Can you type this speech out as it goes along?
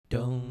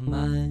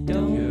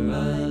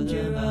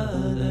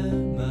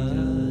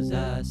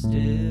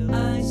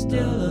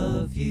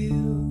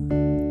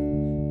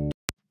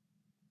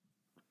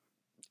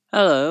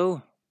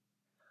Hello.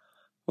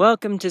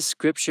 Welcome to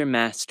Scripture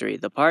Mastery,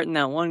 the part in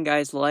that one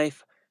guy's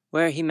life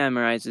where he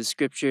memorizes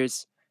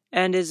scriptures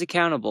and is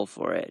accountable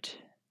for it.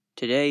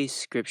 Today's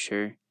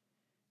scripture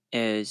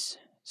is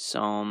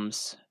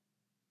Psalms,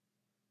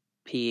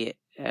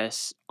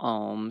 P.S.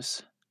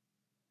 Alms,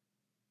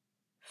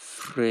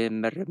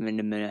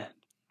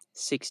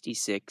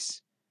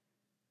 66,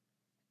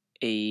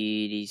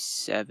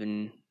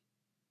 87,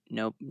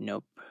 nope,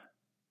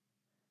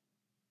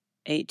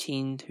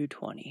 18 through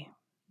 20.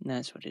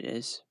 That's what it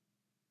is.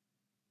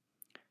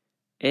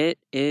 It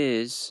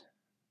is,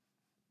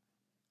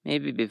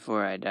 maybe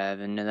before I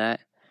dive into that,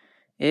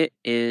 it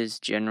is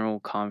General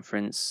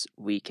Conference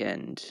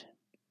weekend.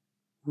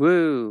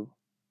 Woo!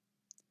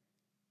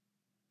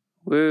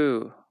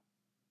 Woo!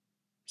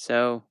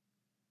 So,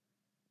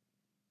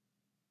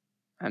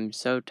 I'm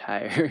so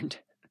tired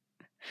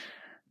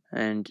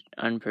and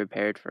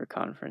unprepared for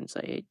conference,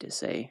 I hate to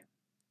say.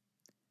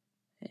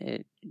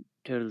 It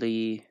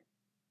totally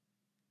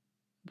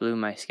blew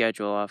my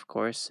schedule off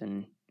course,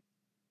 and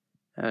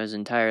that was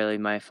entirely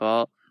my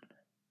fault.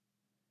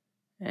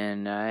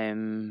 And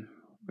I'm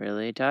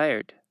really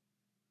tired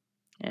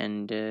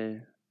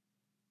and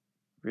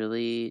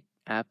really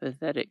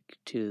apathetic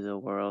to the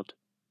world.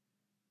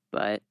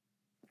 But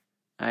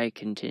I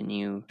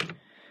continue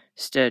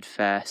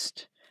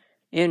steadfast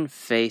in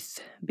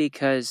faith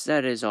because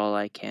that is all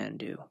I can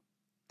do.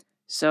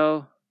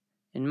 So,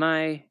 in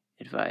my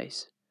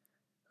advice,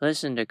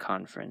 listen to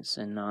conference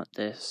and not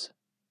this.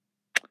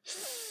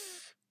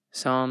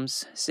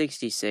 Psalms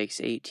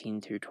 66,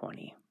 18 through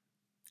 20.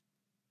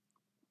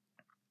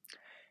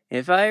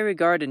 If I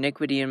regard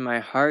iniquity in my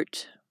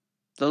heart,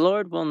 the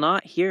Lord will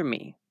not hear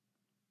me.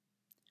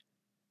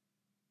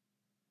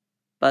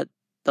 But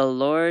the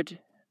Lord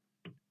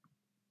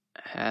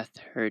hath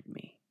heard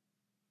me.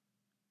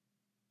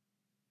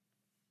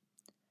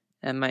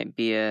 That might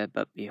be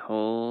but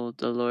behold,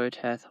 the Lord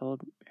hath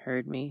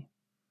heard me.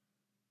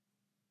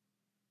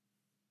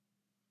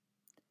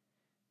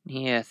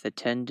 He hath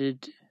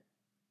attended.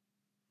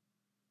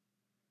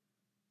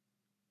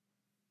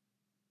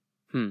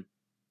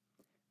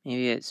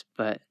 Maybe it's,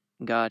 but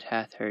God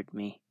hath heard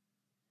me.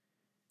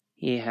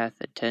 He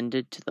hath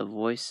attended to the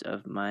voice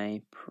of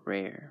my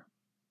prayer.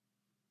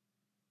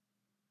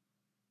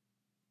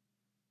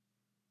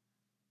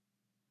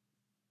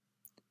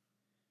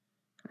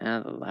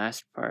 Now the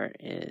last part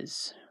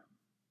is,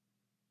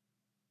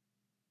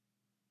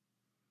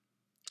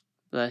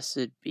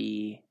 blessed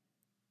be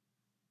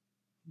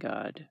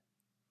God,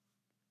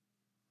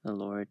 the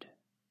Lord,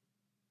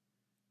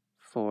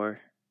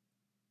 for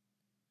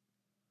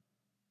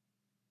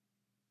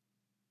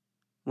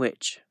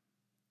which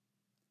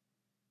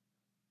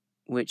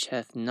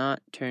hath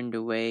not turned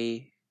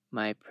away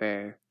my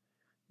prayer,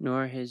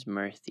 nor his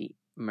mercy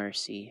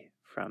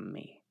from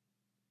me.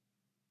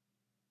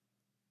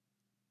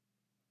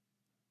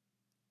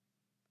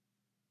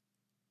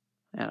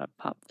 I gotta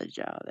pop the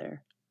jaw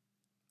there.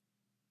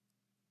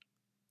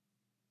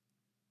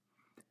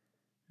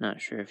 Not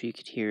sure if you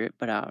could hear it,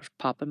 but I was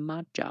popping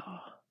my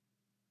jaw.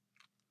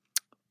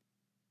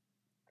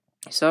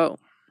 So,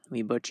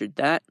 we butchered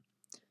that.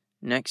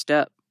 Next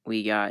up,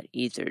 we got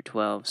Ether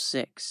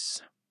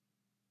 12:6.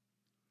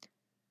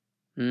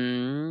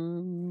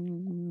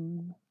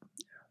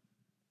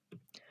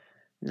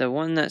 The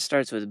one that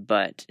starts with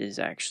but is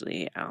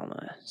actually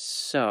Alma.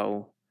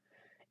 So,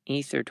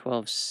 Ether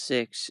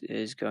 12:6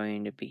 is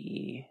going to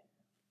be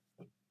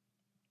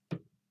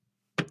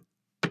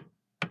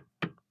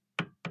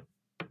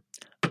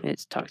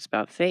it talks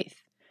about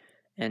faith.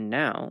 And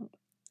now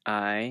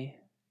I,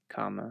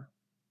 Moroni,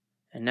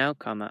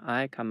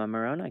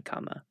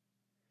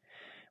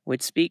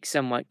 would speak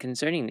somewhat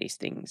concerning these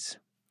things.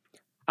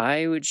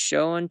 I would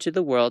show unto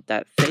the world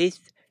that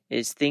faith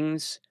is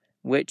things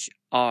which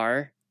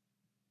are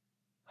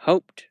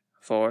hoped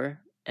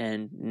for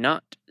and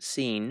not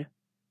seen,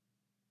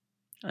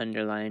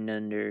 underlined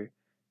under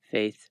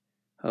faith,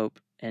 hope,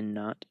 and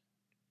not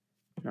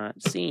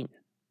seen.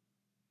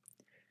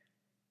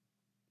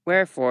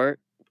 Wherefore,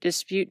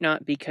 dispute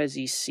not because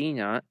ye see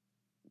not,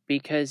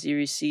 because ye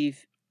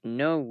receive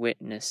no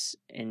witness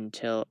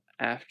until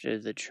after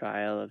the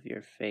trial of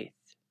your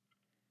faith.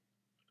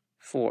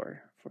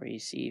 For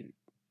ye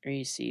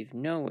receive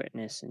no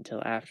witness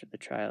until after the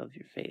trial of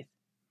your faith.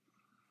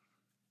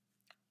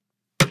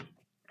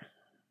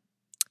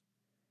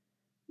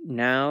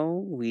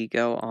 Now we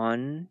go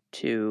on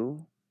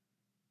to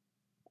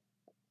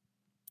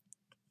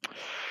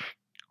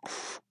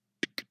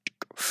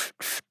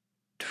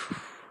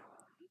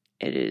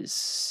it is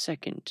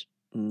Second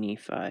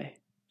Nephi.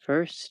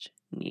 First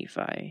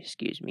Nephi,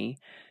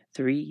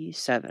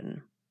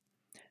 3:7.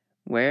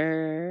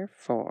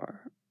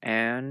 Wherefore,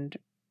 and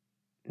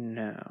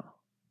now.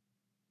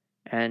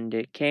 And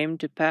it came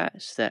to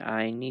pass that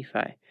I,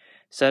 Nephi,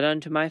 said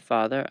unto my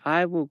father,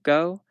 I will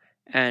go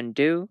and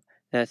do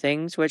the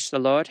things which the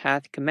Lord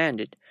hath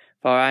commanded.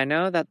 For I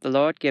know that the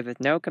Lord giveth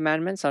no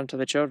commandments unto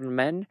the children of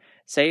men,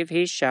 save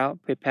he shall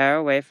prepare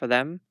a way for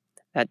them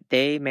that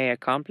they may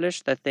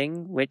accomplish the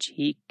thing which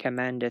he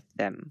commandeth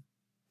them.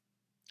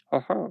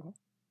 Ho!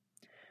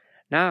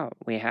 Now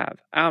we have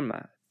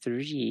Alma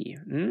 3.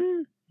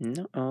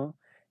 No.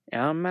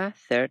 Alma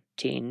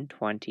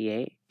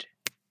 13:28.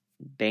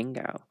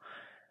 Bingo.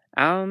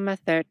 Alma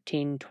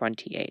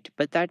 13:28.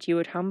 But that you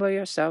would humble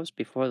yourselves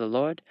before the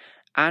Lord,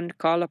 and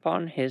call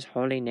upon his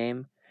holy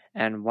name,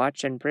 and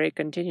watch and pray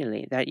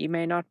continually, that ye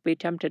may not be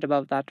tempted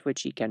above that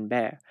which ye can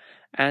bear,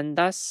 and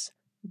thus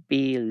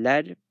be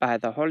led by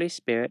the Holy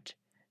Spirit,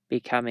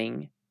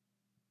 becoming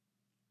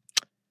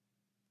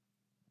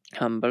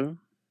humble,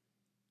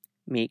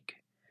 meek,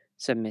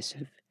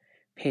 submissive,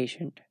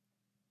 patient,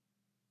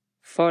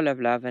 full of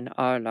love and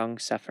all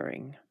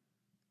long-suffering.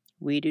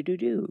 We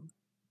do.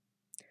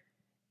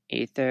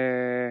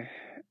 Ether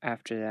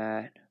after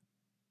that.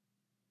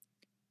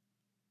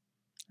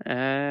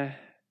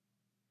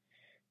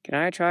 Can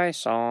I try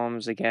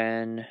Psalms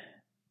again?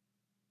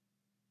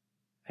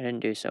 I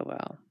didn't do so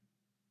well.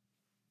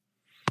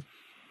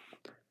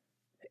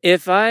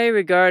 If I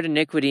regard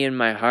iniquity in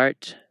my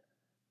heart,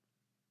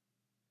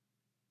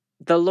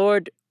 the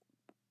Lord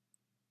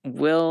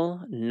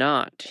will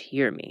not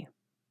hear me.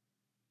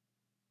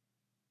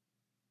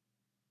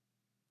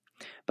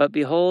 But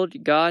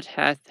behold, God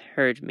hath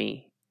heard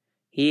me.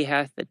 He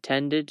hath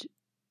attended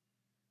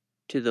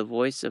to the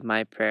voice of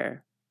my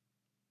prayer.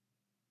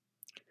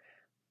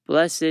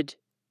 Blessed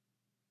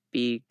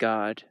be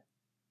God,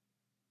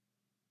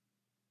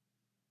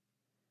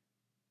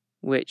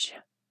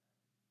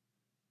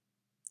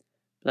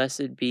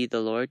 blessed be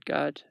the Lord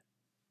God?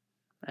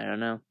 I don't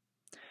know.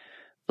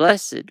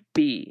 Blessed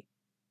be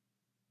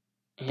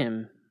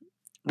him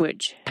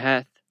which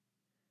hath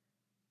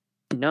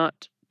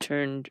not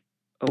turned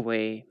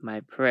away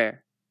my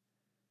prayer,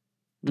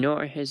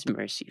 nor his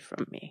mercy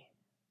from me.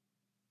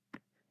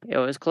 It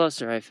was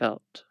closer, I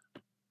felt.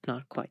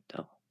 Not quite,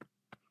 though.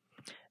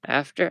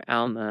 After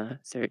Alma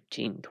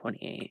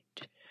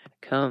 13:28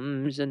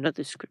 comes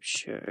another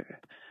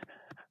scripture.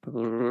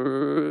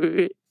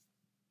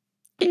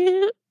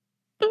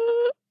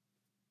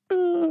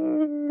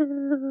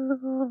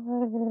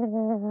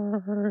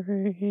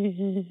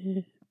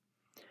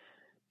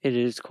 It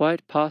is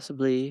quite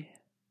possibly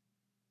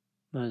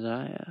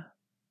Mosiah.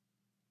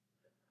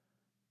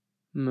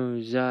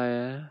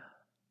 Mosiah.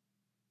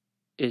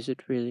 Is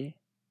it really?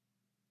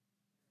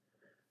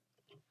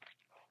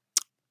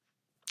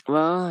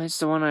 Well, it's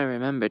the one I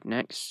remembered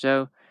next.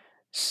 So,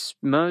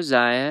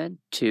 Mosiah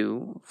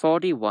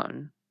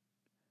 2:41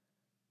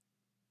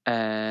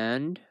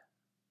 and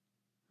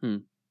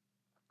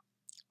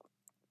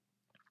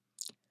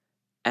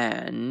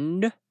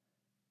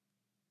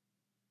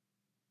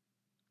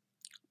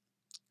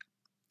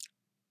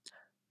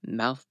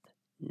mouth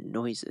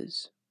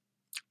noises.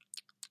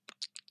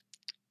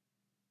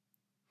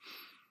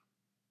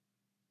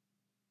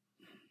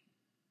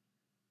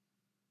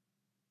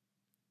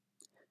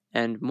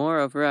 And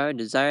moreover, I would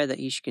desire that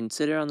ye should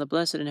consider on the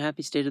blessed and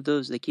happy state of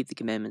those that keep the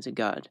commandments of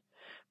God.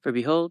 For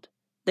behold,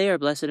 they are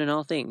blessed in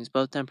all things,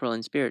 both temporal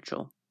and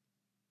spiritual.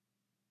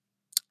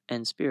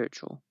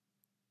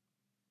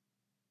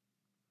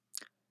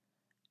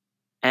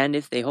 And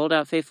if they hold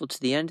out faithful to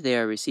the end, they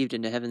are received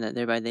into heaven, that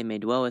thereby they may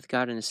dwell with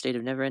God in a state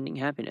of never-ending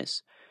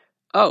happiness.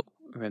 Oh,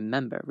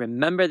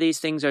 remember these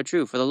things are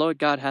true, for the Lord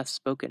God hath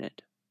spoken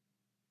it.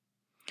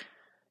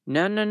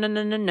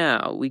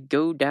 Now we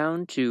go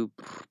down to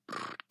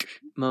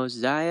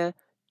Mosiah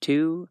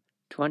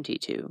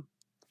 2:22.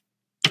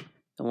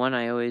 The one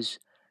I always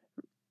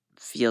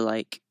feel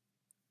like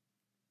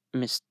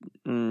missed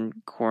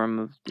quorum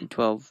of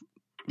 12.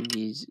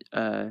 These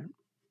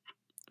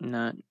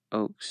not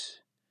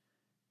Oakes,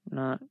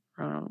 not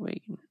Ronald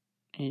Reagan.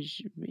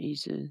 He's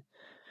a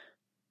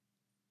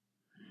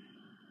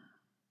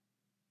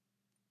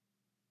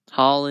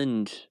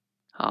Holland.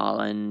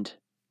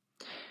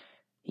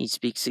 He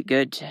speaks it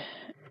good.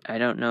 I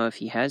don't know if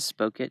he has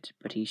spoke it,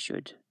 but he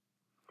should.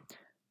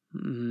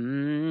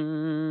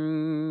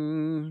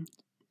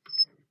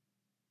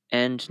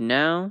 And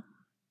now,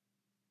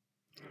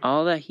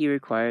 all that he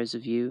requires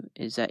of you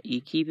is that ye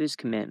keep his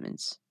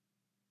commandments.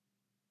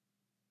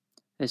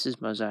 This is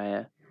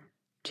Mosiah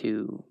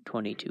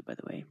 2:22, by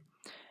the way.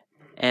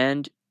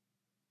 And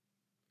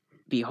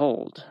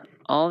behold,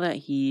 all that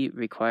he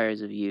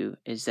requires of you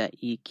is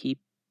that ye keep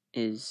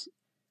his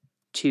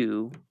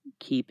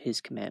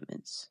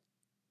commandments.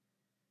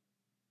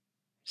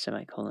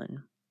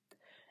 Semicolon.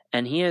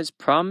 And he has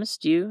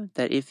promised you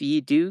that if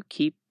ye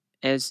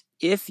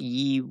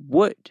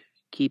would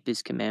keep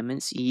his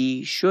commandments,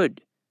 ye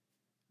should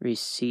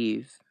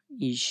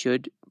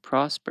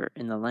prosper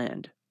in the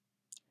land.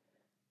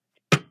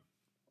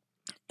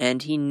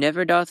 And he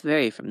never doth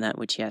vary from that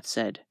which he hath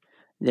said.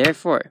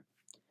 Therefore,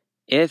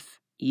 if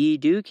ye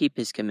do keep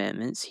his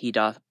commandments, he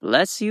doth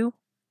bless you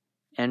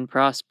and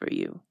prosper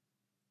you.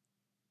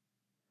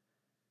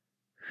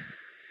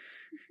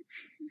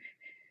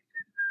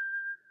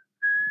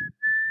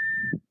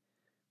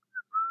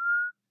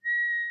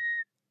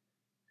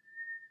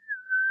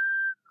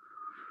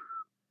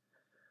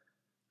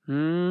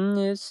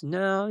 it's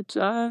now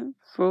time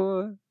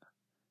for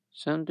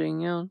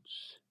something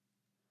else.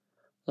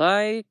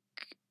 Like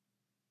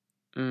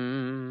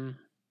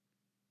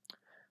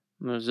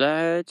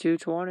Mosiah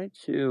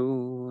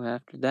 2:22.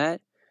 After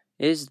that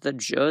is the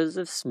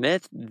Joseph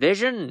Smith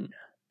vision,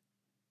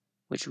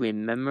 which we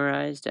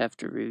memorized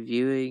after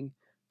reviewing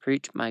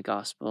Preach My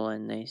Gospel,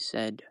 and they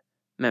said,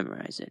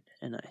 memorize it.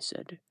 And I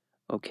said,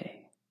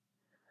 okay.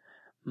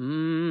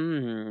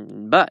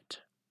 But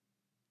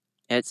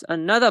it's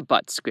another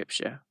but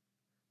scripture.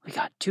 We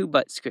got 2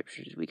 but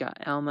scriptures. We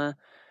got Alma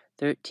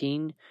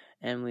 13,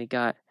 and we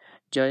got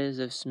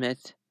Joseph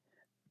Smith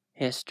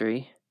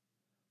history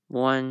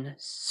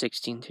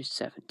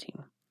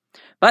 1:16-17.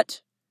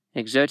 But,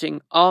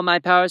 exerting all my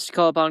powers to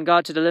call upon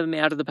God to deliver me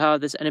out of the power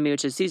of this enemy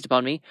which has seized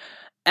upon me,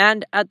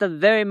 and at the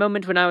very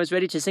moment when I was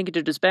ready to sink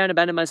into despair and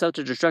abandon myself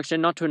to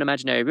destruction, not to an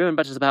imaginary ruin,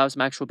 but to the power of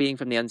some actual being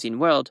from the unseen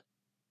world,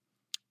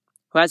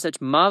 who has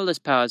such marvelous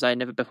powers I had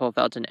never before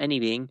felt in any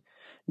being,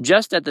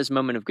 just at this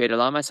moment of great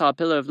alarm I saw a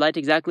pillar of light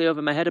exactly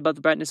over my head above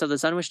the brightness of the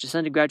sun, which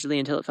descended gradually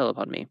until it fell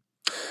upon me.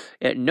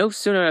 It no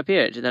sooner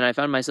appeared than I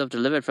found myself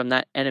delivered from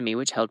that enemy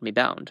which held me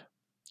bound.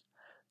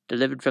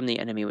 Delivered from the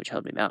enemy which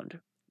held me bound.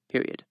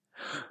 Period.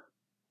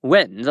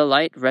 When the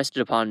light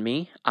rested upon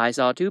me, I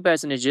saw 2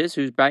 personages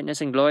whose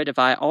brightness and glory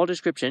defy all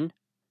description,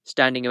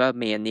 standing above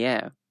me in the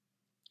air.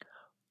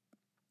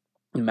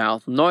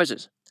 Mouth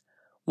noises.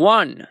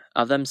 One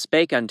of them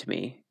spake unto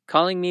me,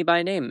 calling me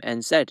by name,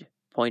 and said,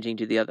 pointing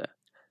to the other,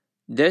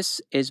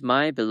 This is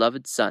my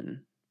beloved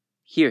Son.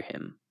 Hear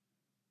him.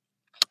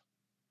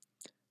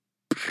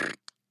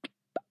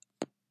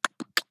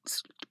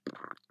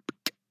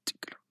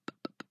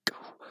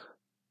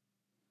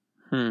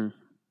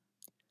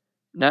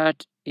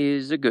 That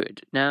is a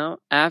good. Now,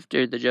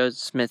 after the Joseph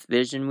Smith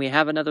vision, we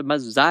have another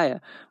Mosiah,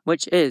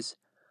 which is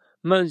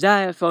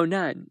Mosiah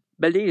 4:9.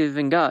 Believe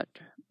in God.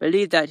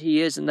 Believe that he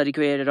is, and that he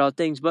created all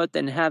things, both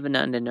in heaven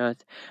and in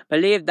earth.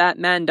 Believe that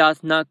man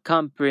doth not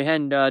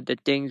comprehend all the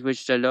things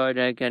which the Lord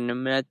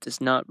can, that is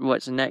not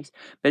what's next.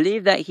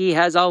 Believe that he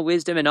has all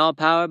wisdom and all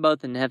power,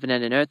 both in heaven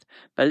and in earth.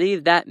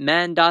 Believe that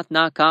man doth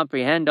not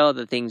comprehend all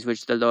the things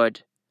which the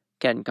Lord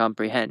can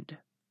comprehend.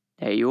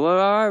 There you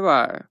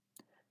are.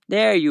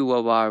 There you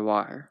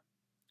are.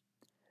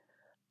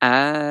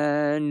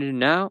 And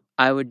now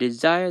I would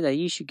desire that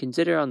ye should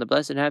consider on the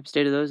blessed and happy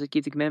state of those that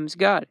keep the commandments of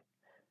God.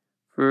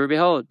 For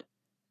behold,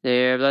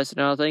 they are blessed in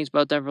all things,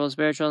 both temporal and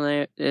spiritual,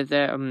 and if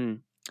they're,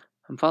 I'm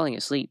falling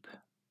asleep.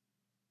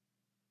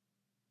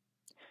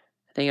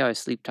 I think I was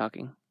sleep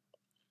talking.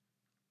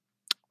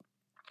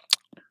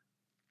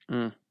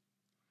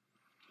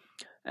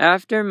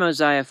 After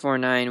Mosiah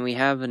 4:9, we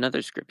have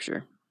another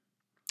scripture.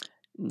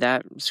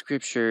 That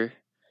scripture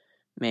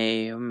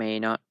may or may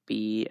not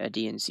be a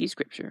D&C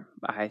scripture.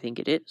 I think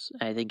it is.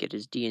 I think it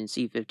is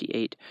D&C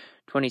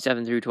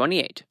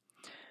 58:27-28.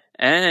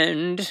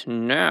 And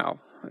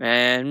now,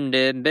 and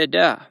it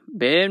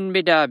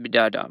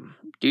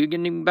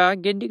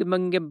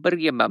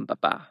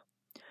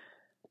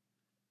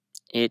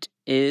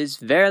is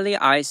verily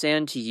I say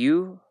unto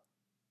you,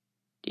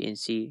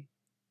 D&C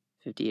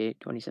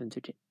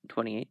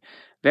 58:27-28.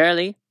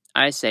 Verily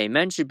I say,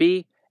 men should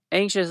be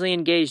anxiously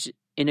engaged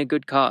in a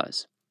good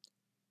cause,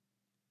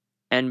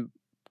 and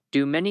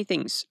do many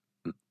things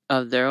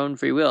of their own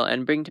free will,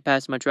 and bring to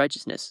pass much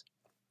righteousness.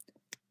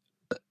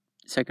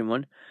 Second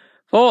one.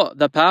 For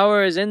the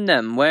power is in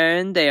them,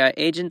 wherein they are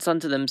agents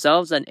unto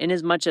themselves, and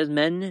inasmuch as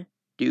men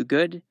do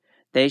good,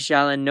 they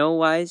shall in no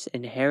wise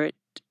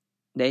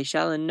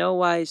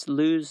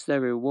lose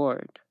their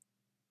reward.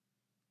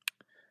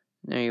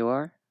 There you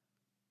are.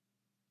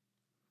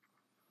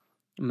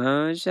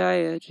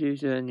 Mosiah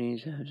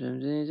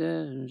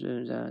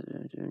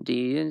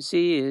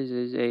D&C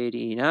is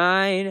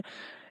 89,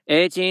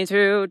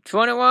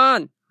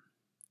 18-21.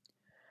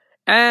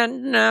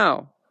 And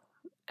now,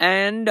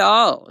 and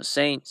all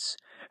saints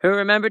who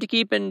remember to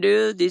keep and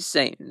do these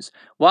sayings,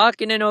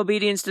 walking in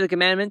obedience to the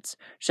commandments,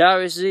 shall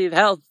receive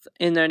health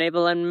in their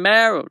navel and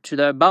marrow to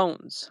their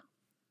bones.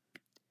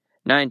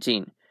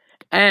 19.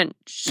 And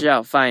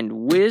shall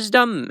find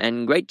wisdom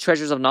and great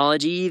treasures of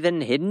knowledge,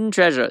 even hidden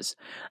treasures,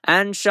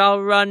 and shall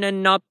run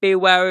and not be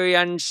weary,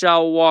 and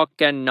shall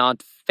walk and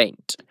not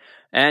faint.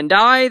 And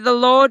I, the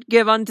Lord,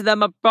 give unto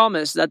them a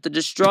promise that the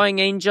destroying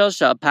angel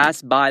shall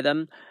pass by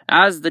them,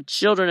 as the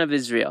children of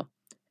Israel,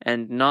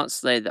 and not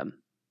slay them.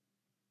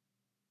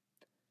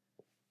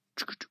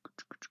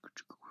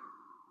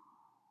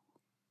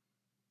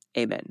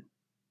 Amen.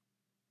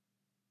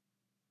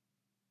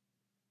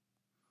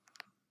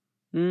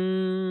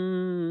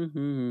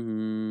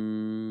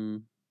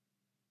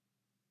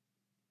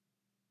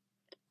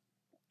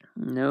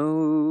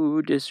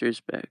 No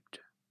disrespect.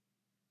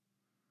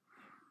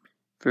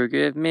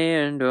 Forgive me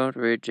and don't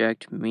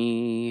reject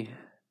me.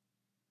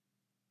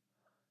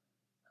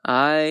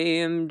 I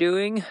am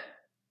doing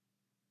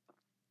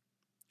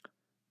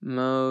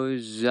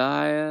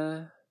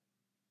Mosiah.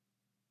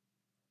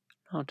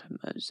 Not a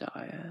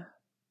Mosiah.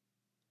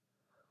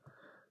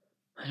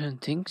 I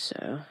don't think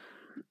so.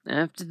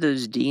 After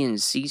those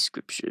D&C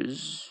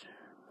scriptures,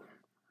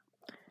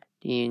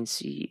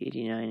 D&C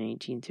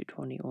 89:18 through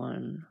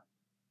 21.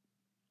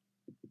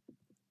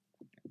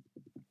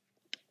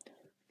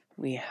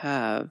 We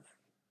have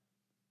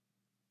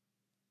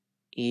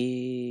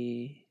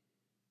Ether.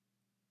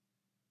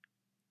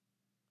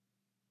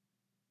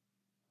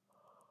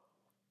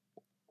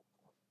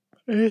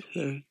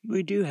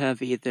 We do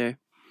have Ether.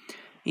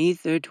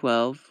 Ether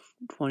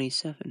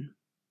 12:27.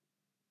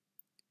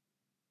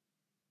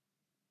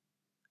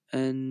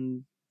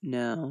 And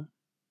now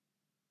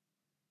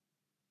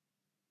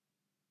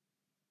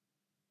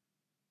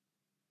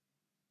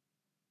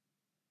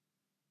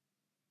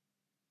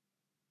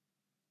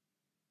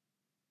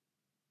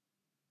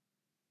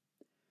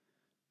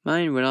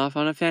mine went off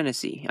on a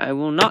fantasy. I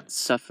will not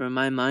suffer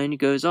my mind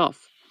goes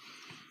off.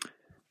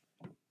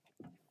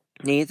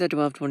 Ether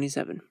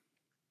 12:27.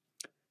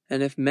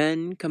 And if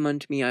men come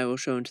unto me, I will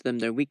show unto them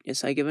their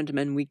weakness. I give unto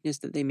men weakness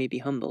that they may be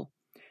humble.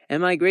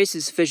 And my grace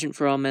is sufficient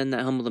for all men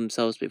that humble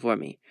themselves before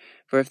me.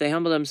 For if they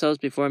humble themselves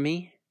before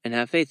me, and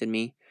have faith in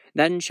me,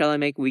 then shall I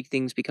make weak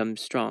things become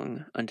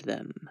strong unto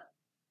them.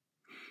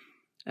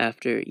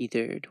 After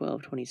Ether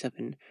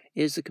 12:27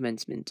 is the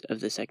commencement of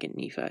the second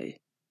Nephi.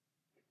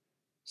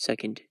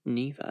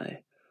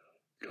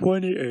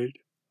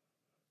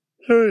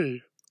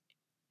 28:3.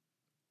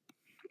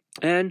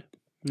 And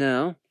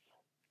now,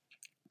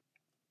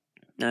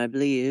 I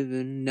believe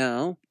in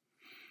now.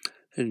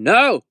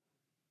 No!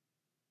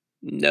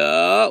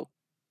 No!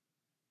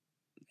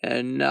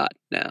 And not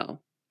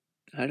now.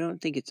 I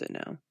don't think it's a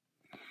now.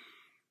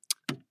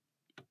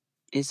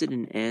 Is it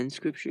an and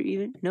scripture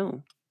even?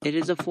 No. It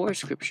is a for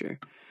scripture.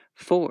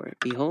 For,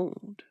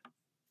 behold.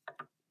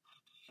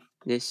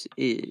 This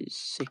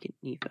is 2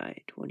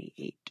 Nephi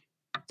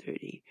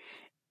 28:30.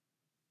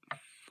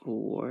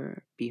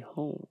 For,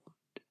 behold.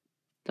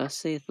 Thus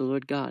saith the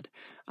Lord God,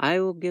 I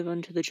will give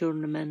unto the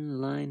children of men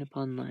line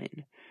upon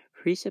line,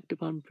 precept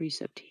upon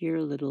precept, here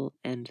a little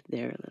and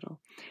there a little.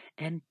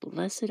 And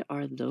blessed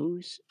are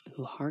those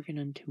who hearken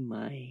unto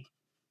my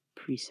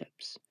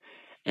precepts,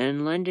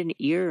 and lend an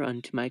ear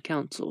unto my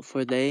counsel,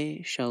 for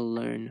they shall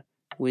learn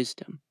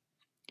wisdom.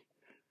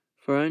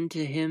 For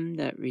unto him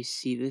that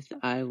receiveth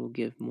I will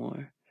give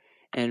more,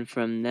 and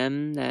from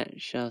them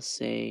that shall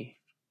say,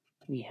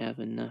 We have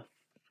enough,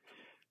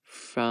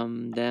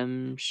 from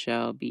them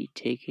shall be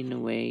taken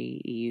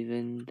away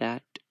even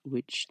that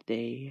which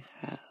they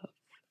have.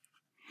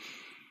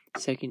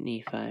 2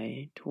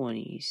 Nephi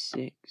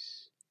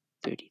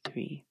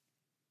 26:33.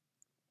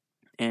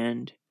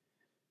 And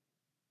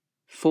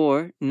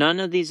for none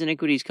of these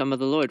iniquities come of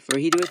the Lord, for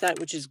he doeth that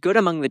which is good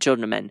among the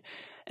children of men,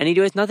 and he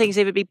doeth nothing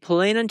save it be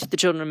plain unto the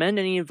children of men,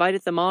 and he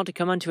inviteth them all to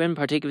come unto him,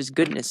 partake of his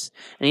goodness.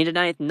 And he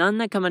denieth none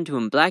that come unto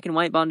him, black and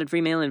white, bond and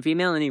free, male and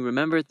female, and he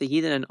remembereth the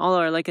heathen, and all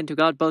are alike unto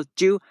God, both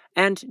Jew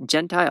and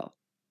Gentile.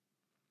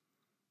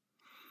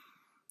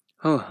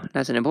 Oh,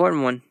 that's an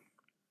important one.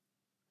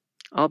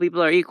 All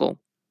people are equal.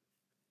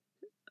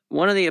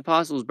 One of the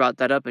apostles brought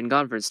that up in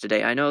conference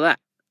today, I know that.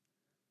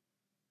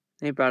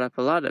 They brought up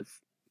a lot of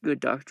good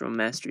doctrinal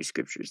mastery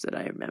scriptures that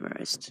I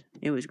memorized.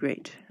 It was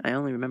great. I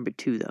only remembered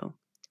 2 though.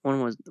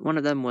 One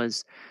of them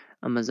was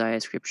a Mosiah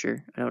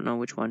scripture. I don't know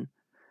which one,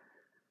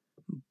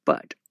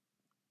 but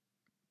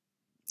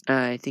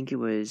I think it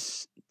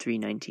was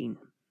 3:19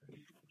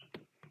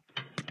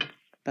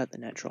 about the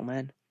natural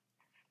man.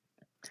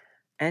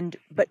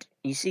 But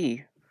you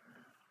see,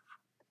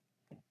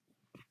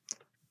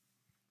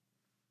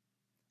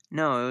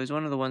 no, it was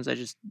one of the ones I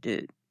just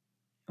did.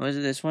 Was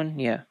it this one?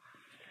 Yeah.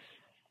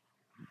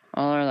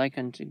 All are like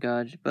unto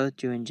God, both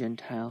Jew and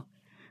Gentile.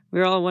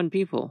 We're all one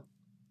people.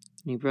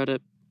 And he brought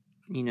up,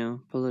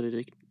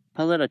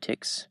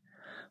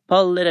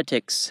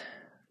 politics.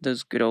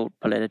 Those good old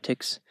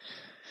politics.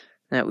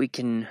 That we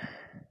can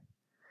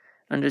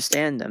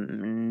understand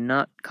them and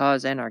not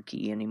cause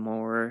anarchy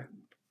anymore.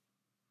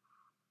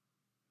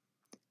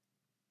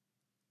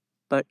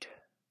 But,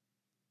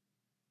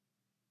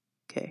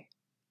 okay.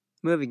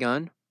 Moving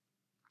on.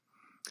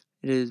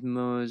 It is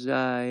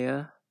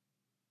Mosiah.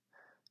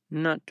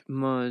 Not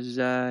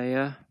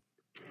Mosiah.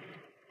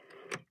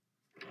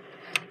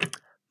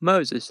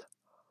 Moses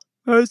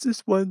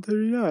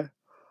 1:39.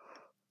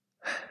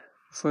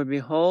 For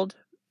behold,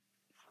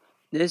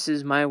 this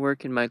is my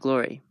work and my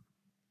glory,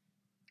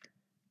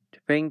 to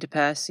bring to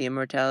pass the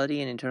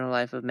immortality and eternal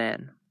life of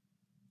man.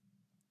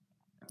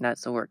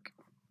 That's the work.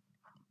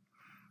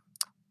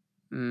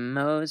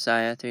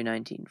 Mosiah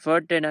 3:19.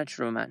 For the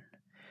natural man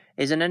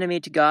is an enemy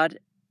to God,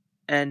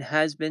 and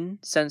has been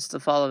since the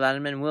fall of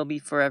Adam, and will be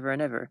forever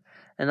and ever,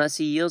 unless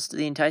he yields to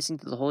the enticing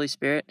of the Holy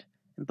Spirit,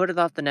 and putteth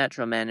off the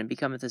natural man, and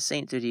becometh a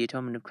saint through the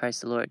atonement of Christ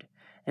the Lord,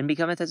 and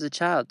becometh as a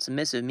child,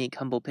 submissive, meek,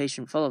 humble,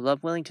 patient, full of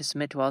love, willing to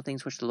submit to all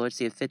things which the Lord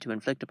seeth fit to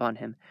inflict upon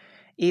him,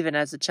 even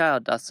as the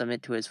child doth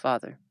submit to his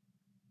father.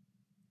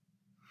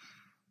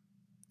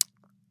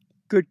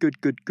 Good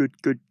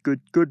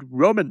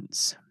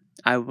Romans.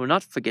 I will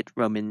not forget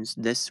Romans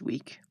this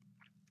week.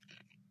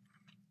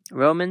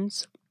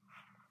 Romans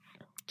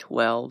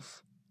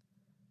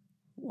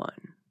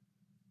 12:1.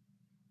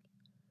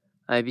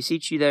 I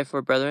beseech you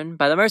therefore, brethren,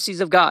 by the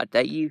mercies of God,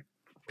 that ye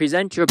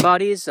present your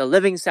bodies a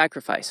living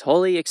sacrifice,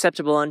 holy,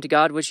 acceptable unto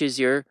God, which is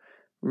your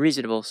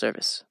reasonable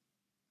service.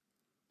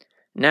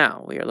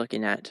 Now we are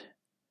looking at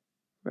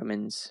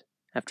Romans.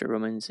 After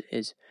Romans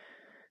is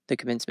the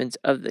commencement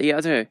of the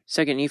other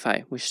 2nd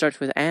Nephi, which starts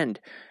with and.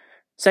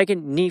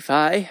 2nd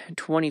Nephi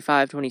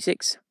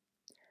 25:26.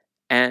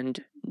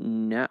 And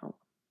now.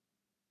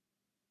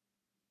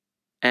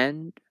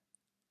 And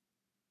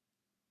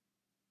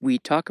we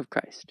talk of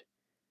Christ.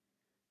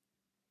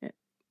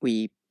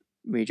 We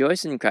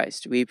rejoice in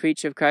Christ. We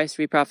preach of Christ.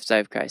 We prophesy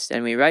of Christ.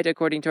 And we write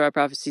according to our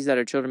prophecies, that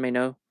our children may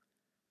know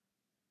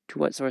to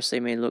what source they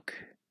may look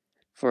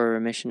for a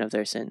remission of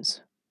their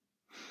sins.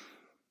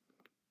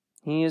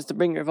 He is the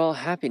bringer of all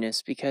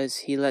happiness, because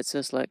he lets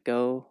us let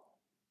go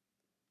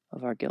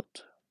of our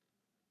guilt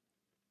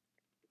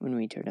when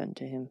we turn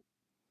unto him.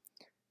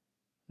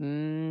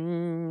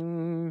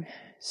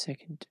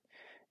 2nd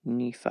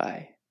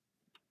Nephi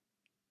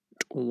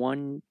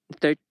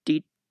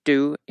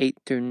 1:32, 8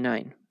 through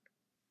 9.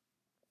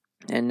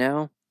 And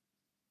now,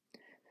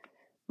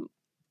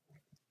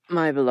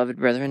 my beloved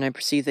brethren, I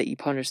perceive that ye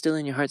ponder still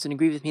in your hearts, and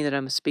agree with me that I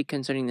must speak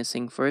concerning this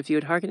thing. For if you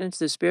would hearken unto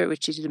the Spirit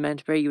which teacheth a man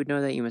to pray, you would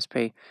know that you must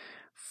pray.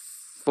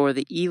 For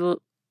the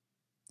evil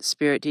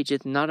spirit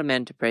teacheth not a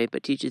man to pray,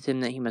 but teacheth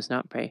him that he must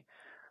not pray.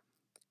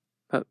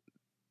 But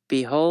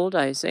behold,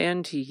 I say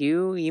unto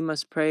you, ye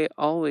must pray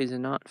always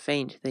and not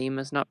faint, that ye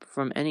must not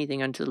perform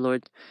anything unto the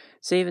Lord,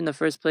 save in the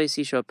first place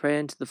ye shall pray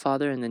unto the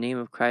Father in the name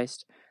of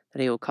Christ,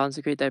 that he will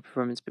consecrate thy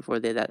performance before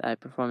thee, that thy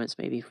performance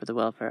may be for the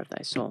welfare of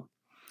thy soul.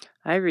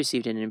 I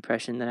received an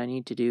impression that I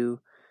need to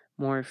do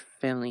more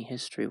family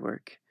history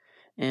work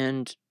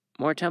and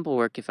more temple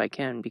work if I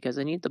can, because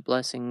I need the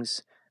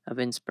blessings of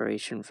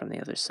inspiration from the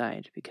other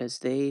side, because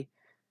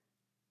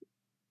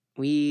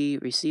we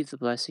receive the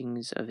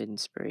blessings of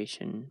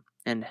inspiration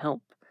and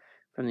help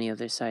from the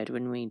other side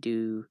when we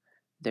do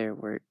their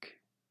work.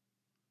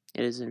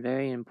 It is a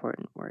very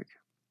important work,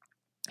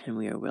 and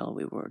we are well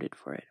rewarded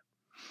for it.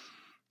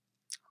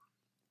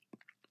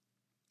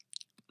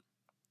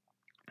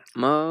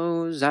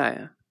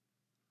 Mosiah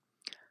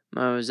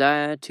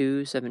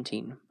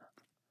 2:17.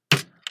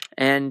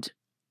 And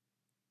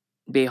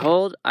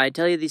behold, I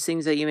tell you these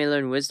things that you may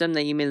learn wisdom,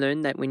 that you may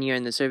learn that when you are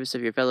in the service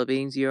of your fellow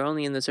beings, you are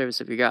only in the service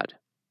of your God.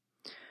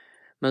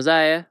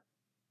 Mosiah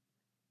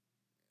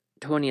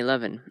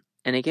 20:11.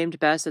 And it came to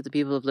pass that the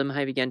people of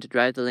Limhi began to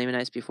drive the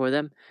Lamanites before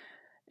them,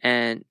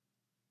 and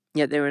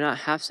yet they were not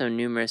half so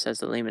numerous as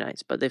the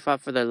Lamanites, but they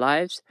fought for their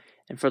lives,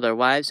 and for their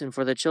wives, and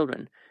for their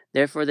children.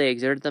 Therefore they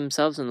exerted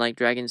themselves, and like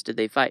dragons did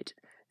they fight.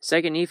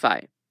 2nd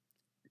Nephi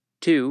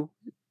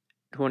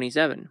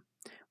 2:27.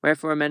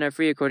 Wherefore men are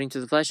free according to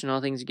the flesh, and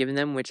all things are given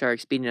them which are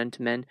expedient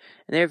unto men,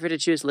 and they are free to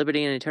choose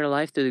liberty and eternal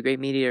life through the great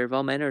mediator of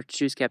all men, or to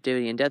choose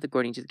captivity and death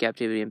according to the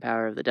captivity and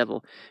power of the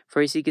devil.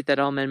 For he seeketh that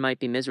all men might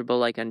be miserable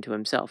like unto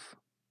himself.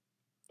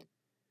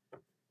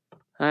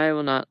 I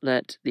will not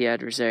let the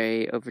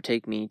adversary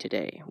overtake me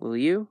today. Will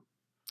you?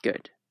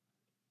 Good.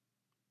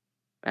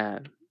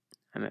 I'm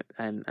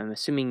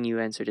assuming you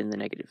answered in the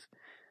negative.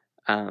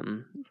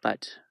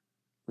 But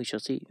we shall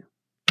see.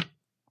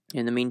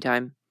 In the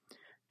meantime,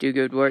 do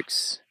good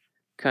works.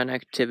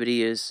 Connectivity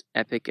is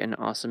epic and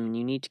awesome, and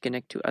you need to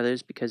connect to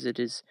others because it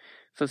is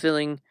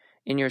fulfilling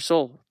in your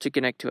soul to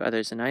connect to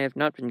others, and I have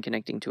not been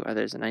connecting to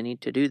others, and I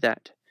need to do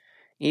that.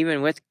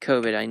 Even with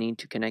COVID, I need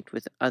to connect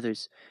with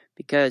others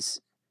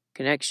because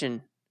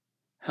connection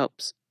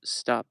helps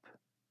stop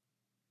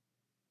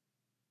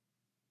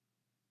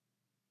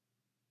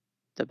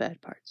the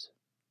bad parts.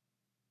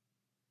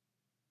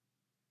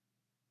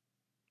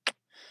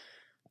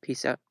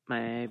 Peace out,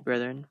 my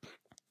brethren.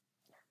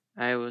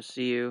 I will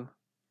see you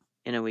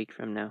in a week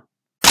from now.